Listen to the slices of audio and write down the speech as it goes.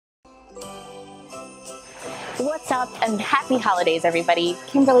What's up and happy holidays, everybody.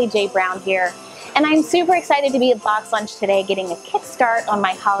 Kimberly J. Brown here, and I'm super excited to be at BoxLunch today getting a kickstart on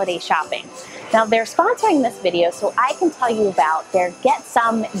my holiday shopping. Now, they're sponsoring this video so I can tell you about their Get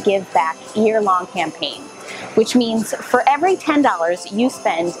Some, Give Back year-long campaign, which means for every $10 you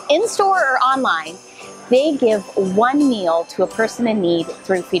spend in-store or online, they give one meal to a person in need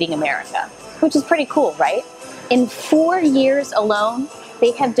through Feeding America, which is pretty cool, right? In 4 years alone,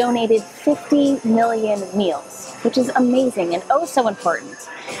 they have donated 50 million meals, which is amazing and oh so important,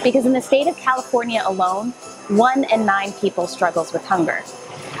 because in the state of California alone, 1 in 9 people struggles with hunger.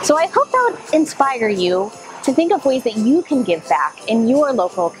 So I hope that would inspire you to think of ways that you can give back in your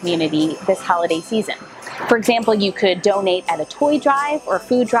local community this holiday season. For example, you could donate at a toy drive or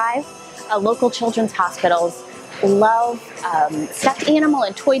food drive. Local children's hospitals love stuffed animal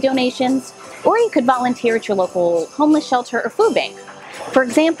and toy donations, or you could volunteer at your local homeless shelter or food bank. For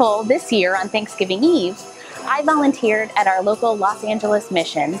example, this year on Thanksgiving Eve, I volunteered at our local Los Angeles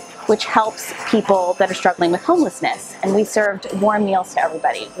mission, which helps people that are struggling with homelessness. And we served warm meals to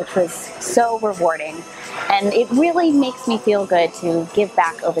everybody, which was so rewarding. And it really makes me feel good to give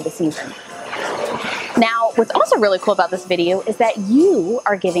back over the season. Now, what's also really cool about this video is that you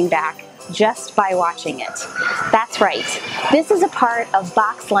are giving back just by watching it. That's right. This is a part of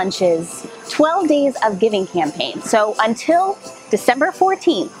BoxLunch's 12 Days of Giving campaign. So until December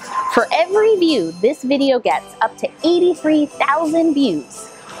 14th, for every view this video gets up to 83,000 views,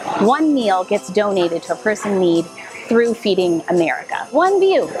 one meal gets donated to a person in need through Feeding America. One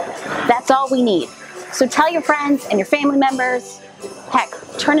view. That's all we need. So tell your friends and your family members, heck,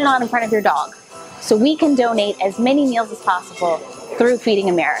 turn it on in front of your dog, so we can donate as many meals as possible through Feeding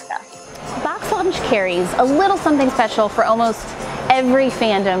America. BoxLunch carries a little something special for almost every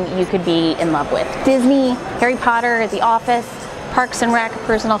fandom you could be in love with. Disney, Harry Potter, The Office, Parks and Rec, a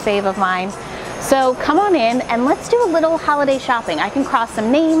personal fave of mine. So come on in and let's do a little holiday shopping. I can cross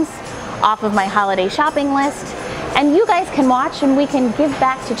some names off of my holiday shopping list, and you guys can watch and we can give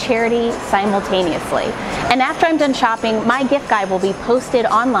back to charity simultaneously. And after I'm done shopping, my gift guide will be posted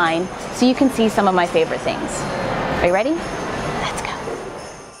online so you can see some of my favorite things. Are you ready? Let's go.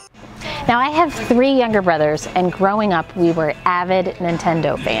 Now, I have 3 younger brothers, and growing up we were avid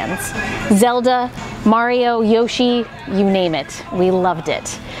Nintendo fans. Zelda, Mario, Yoshi, you name it, we loved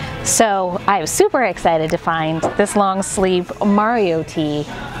it. So I was super excited to find this long sleeve Mario tee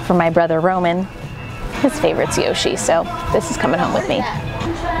for my brother Roman. His favorite's Yoshi, so this is coming home with me.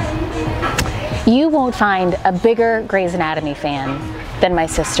 You won't find a bigger Grey's Anatomy fan than my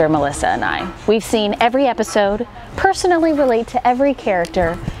sister Melissa and I. We've seen every episode, personally relate to every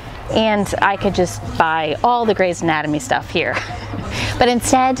character, and I could just buy all the Grey's Anatomy stuff here. But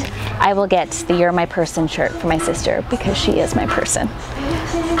instead, I will get the You're My Person shirt for my sister because she is my person.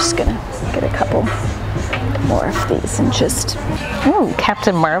 I'm just gonna get a couple more of these and just, ooh,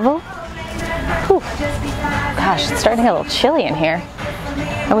 Captain Marvel. Whew. Gosh, it's starting to get a little chilly in here.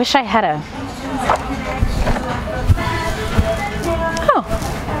 I wish I had a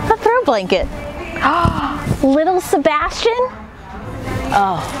throw blanket. Oh, little Sebastian?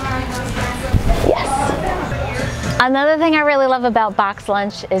 Oh, yes. Another thing I really love about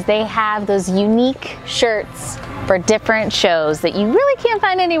BoxLunch is they have those unique shirts for different shows that you really can't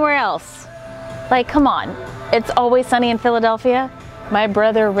find anywhere else. Like, come on, It's Always Sunny in Philadelphia. My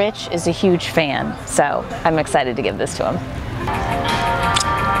brother Rich is a huge fan, so I'm excited to give this to him.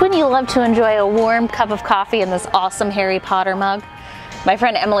 Wouldn't you love to enjoy a warm cup of coffee in this awesome Harry Potter mug? My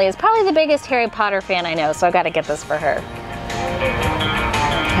friend Emily is probably the biggest Harry Potter fan I know, so I've got to get this for her.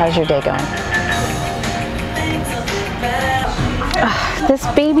 How's your day going? This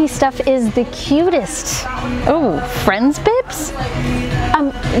baby stuff is the cutest. Oh, Friends bibs?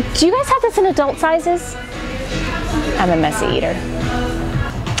 Do you guys have this in adult sizes? I'm a messy eater.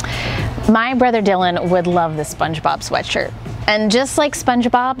 My brother Dylan would love the SpongeBob sweatshirt. And just like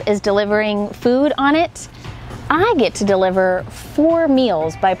SpongeBob is delivering food on it, I get to deliver 4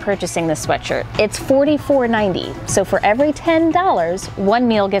 meals by purchasing this sweatshirt. It's $44.90, so for every $10, 1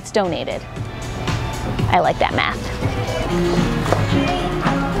 meal gets donated. I like that math.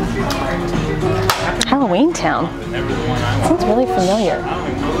 Halloween Town. Sounds really familiar.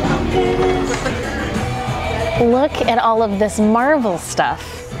 Look at all of this Marvel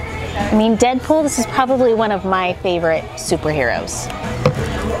stuff. I mean, Deadpool, this is probably one of my favorite superheroes.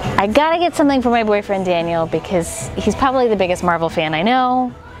 I gotta get something for my boyfriend Daniel because he's probably the biggest Marvel fan I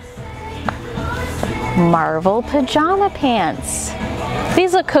know. Marvel pajama pants.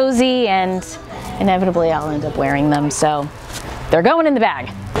 These look cozy and inevitably I'll end up wearing them, so they're going in the bag.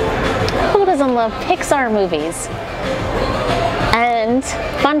 Who doesn't love Pixar movies? And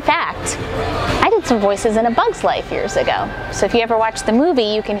fun fact, I did some voices in A Bug's Life years ago. So if you ever watch the movie,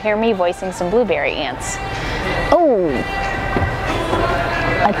 you can hear me voicing some blueberry ants. Oh,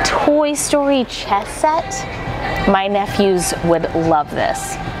 a Toy Story chess set. My nephews would love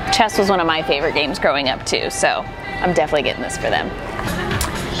this. Chess was one of my favorite games growing up too, so I'm definitely getting this for them.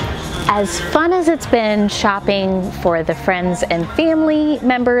 As fun as it's been shopping for the friends and family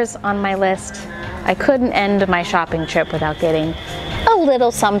members on my list, I couldn't end my shopping trip without getting a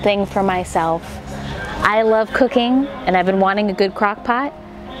little something for myself. I love cooking, and I've been wanting a good crock pot,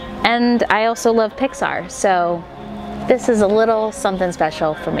 and I also love Pixar, so this is a little something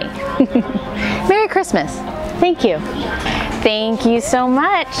special for me. Merry Christmas. Thank you. Thank you so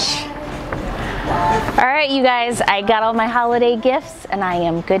much. All right, you guys, I got all my holiday gifts and I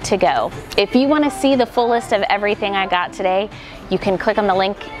am good to go. If you want to see the full list of everything I got today, you can click on the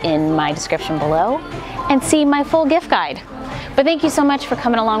link in my description below and see my full gift guide. But thank you so much for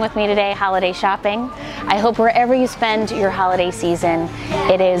coming along with me today, holiday shopping. I hope wherever you spend your holiday season,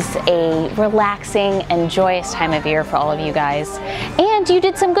 it is a relaxing and joyous time of year for all of you guys. And you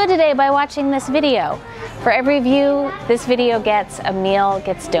did some good today by watching this video. For every view this video gets, a meal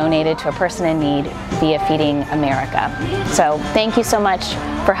gets donated to a person in need via Feeding America. So thank you so much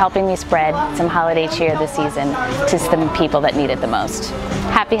for helping me spread some holiday cheer this season to some people that need it the most.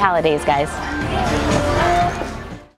 Happy holidays, guys.